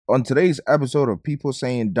On today's episode of People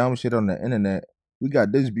Saying Dumb Shit on the Internet, we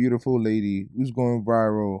got this beautiful lady who's going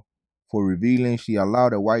viral for revealing she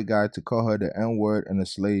allowed a white guy to call her the N-word and a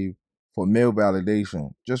slave for male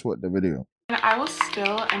validation. Just what the video. When I was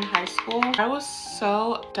still in high school, I was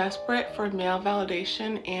so desperate for male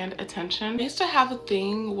validation and attention. I used to have a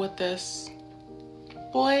thing with this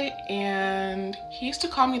boy and he used to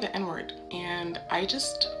call me the N-word and I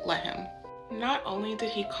just let him. Not only did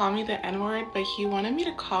he call me the N-word, but he wanted me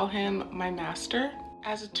to call him my master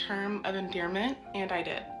as a term of endearment, and I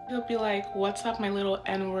did. He'll be like, "What's up, my little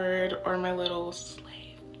N-word," or "my little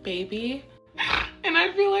slave baby." And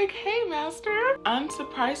I'd be like, "Hey, master."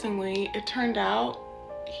 Unsurprisingly, it turned out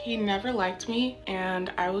he never liked me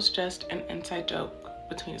and I was just an inside joke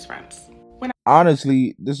between his friends.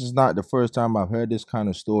 Honestly, this is not the first time I've heard this kind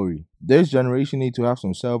of story. This generation need to have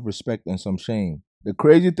some self-respect and some shame. The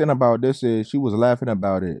crazy thing about this is she was laughing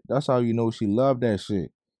about it. That's how you know she loved that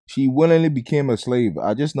shit. She willingly became a slave.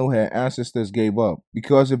 I just know her ancestors gave up.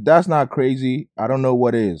 Because if that's not crazy, I don't know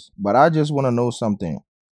what is. But I just want to know something.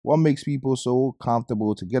 What makes people so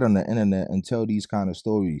comfortable to get on the internet and tell these kind of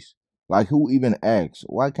stories? Like, who even asks?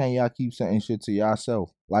 Why can't y'all keep saying shit to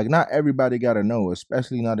yourself? Like, not everybody gotta know,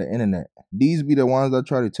 especially not the internet. These be the ones that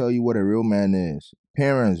try to tell you what a real man is.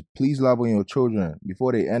 Parents, please love on your children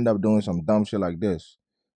before they end up doing some dumb shit like this.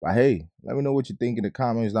 But hey, let me know what you think in the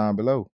comments down below.